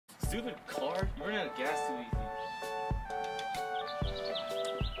stupid car? You run out of gas too easy.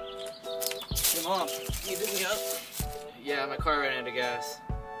 Hey Mom, can you pick me up? Yeah, my car ran out of gas.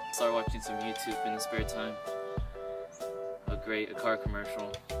 Started watching some YouTube in the spare time. A car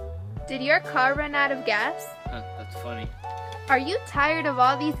commercial. Did your car run out of gas? That's funny. Are you tired of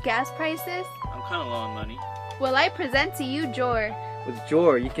all these gas prices? I'm kind of low on money. Well, I present to you Jor. With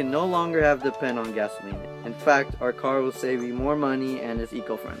Jor, you can no longer have to depend on gasoline. In fact, our car will save you more money and is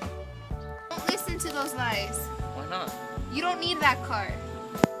eco-friendly. Don't listen to those lies. Why not? You don't need that car.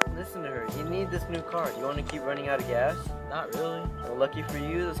 Listen to her. You need this new car. You want to keep running out of gas? Not really. Well, lucky for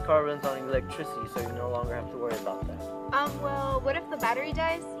you, this car runs on electricity, so you no longer have to worry about that. Well, what if the battery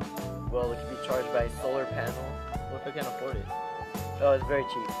dies? Well, it can be charged by a solar panel. What if I can't afford it? Oh, it's very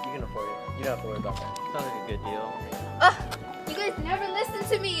cheap. You can afford it. You don't have to worry about that. Sounds like a good deal. Ugh! You guys never listen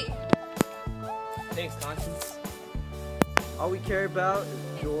to me! Thanks, Constance. All we care about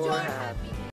is Jor happy.